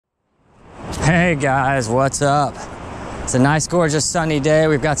Hey guys, what's up? It's a nice, gorgeous sunny day.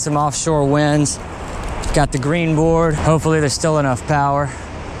 We've got some offshore winds. Got the green board. Hopefully there's still enough power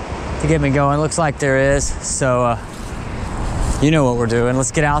to get me going. Looks like there is. So, you know what we're doing.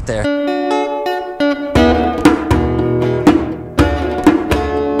 Let's get out there.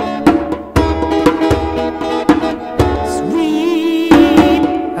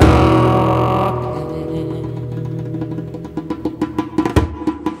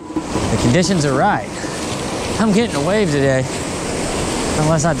 Conditions are right. I'm getting a wave today,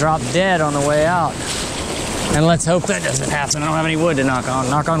 unless I drop dead on the way out. And let's hope that doesn't happen. I don't have any wood to knock on.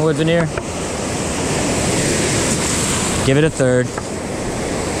 Knock on wood, veneer. Give it a third.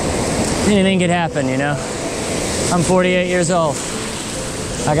 Anything could happen, you know? I'm 48 years old.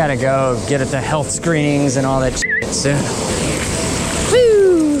 I gotta go get at the health screenings and all that shit soon.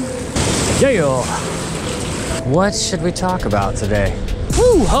 Woo! Yeah. What should we talk about today?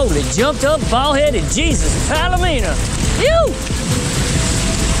 Woo, holy jumped up, ball-headed Jesus, Palomino. Ew!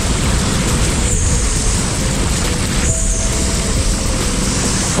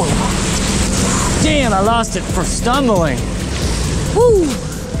 Damn, I lost it for stumbling. Woo!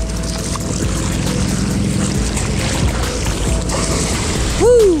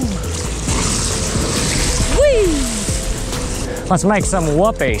 Woo! Whee! Let's make some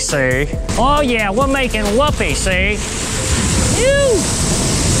whoopie, see? Oh yeah, we're making whoopie, see? Ew!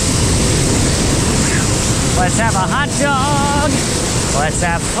 Let's have a hot dog. Let's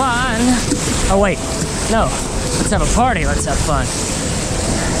have fun. Oh wait, no. Let's have a party. Let's have fun.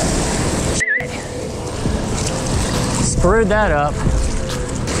 Screwed that up.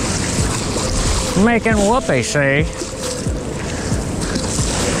 Making whoopie, see?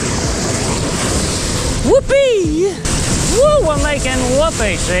 Whoopee! Woo, we're making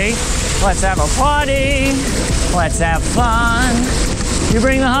whoopie, see? Let's have a party. Let's have fun. You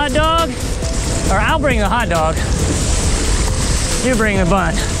bring the hot dog? Or I'll bring the hot dog. You bring the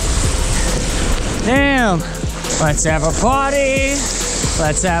bun. Damn. Let's have a party.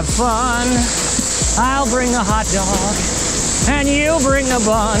 Let's have fun. I'll bring the hot dog. And you bring the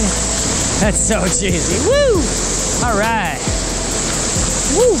bun. That's so cheesy. Woo! All right.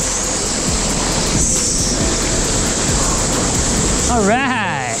 Woo! All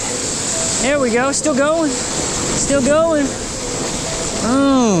right. There we go. Still going. Still going.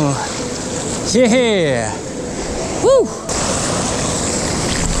 Oh. Yeah. Woo.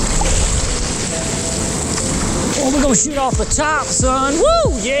 Oh, we're gonna shoot off the top, son.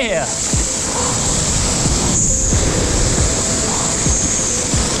 Woo, yeah.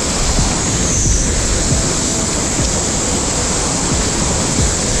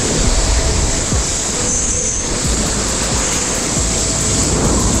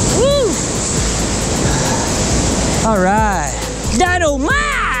 Woo. All right.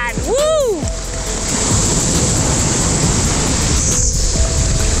 Dynamite. Woo.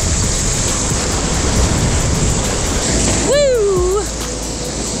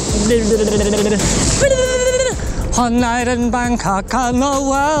 One night in Bangkok on the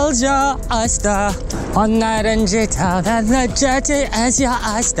world's your oyster. One night in J-Town and the Jetty is your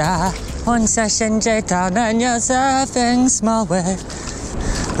oyster. One session J-Town and you're surfing small wave.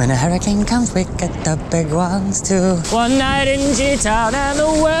 When a hurricane comes, we get the big ones too. One night in J-Town and the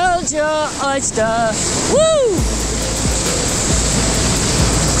world's your oyster. Woo!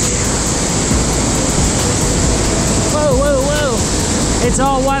 Whoa, whoa, whoa. It's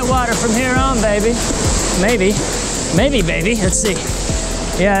all white water from here on, baby. Maybe. Maybe, baby. Let's see.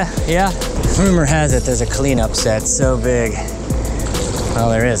 Yeah. Rumor has it there's a cleanup set so big. Well,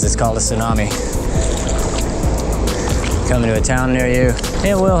 there is. It's called a tsunami. Coming to a town near you.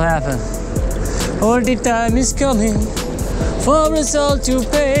 It will happen. All the time is coming for us all to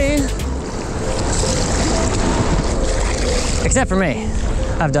pay. Except for me.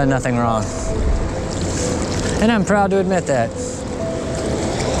 I've done nothing wrong. And I'm proud to admit that.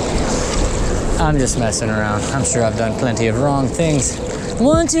 I'm just messing around. I'm sure I've done plenty of wrong things.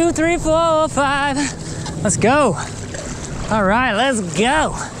 1, 2, 3, 4, 5. Let's go. All right, let's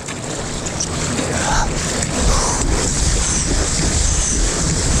go.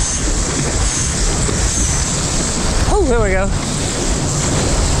 Oh, here we go.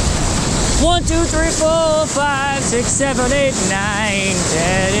 1, 2, 3, 4, 5, 6, 7, 8, 9,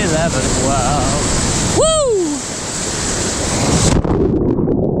 10, 11, 12. Woo!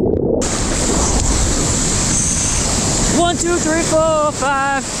 One, 2, 3, 4,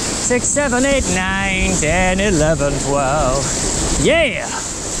 5, 6, 7, 8, 9, 10, 11, 12. Yeah!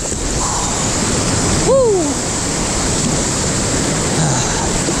 Woo!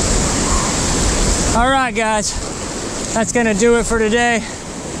 All right, guys. That's gonna do it for today.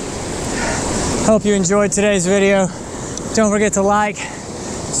 Hope you enjoyed today's video. Don't forget to like,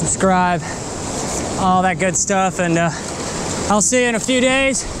 subscribe, all that good stuff, and I'll see you in a few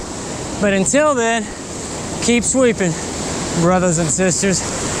days. But until then, keep sweeping, brothers and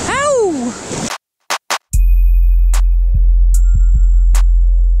sisters.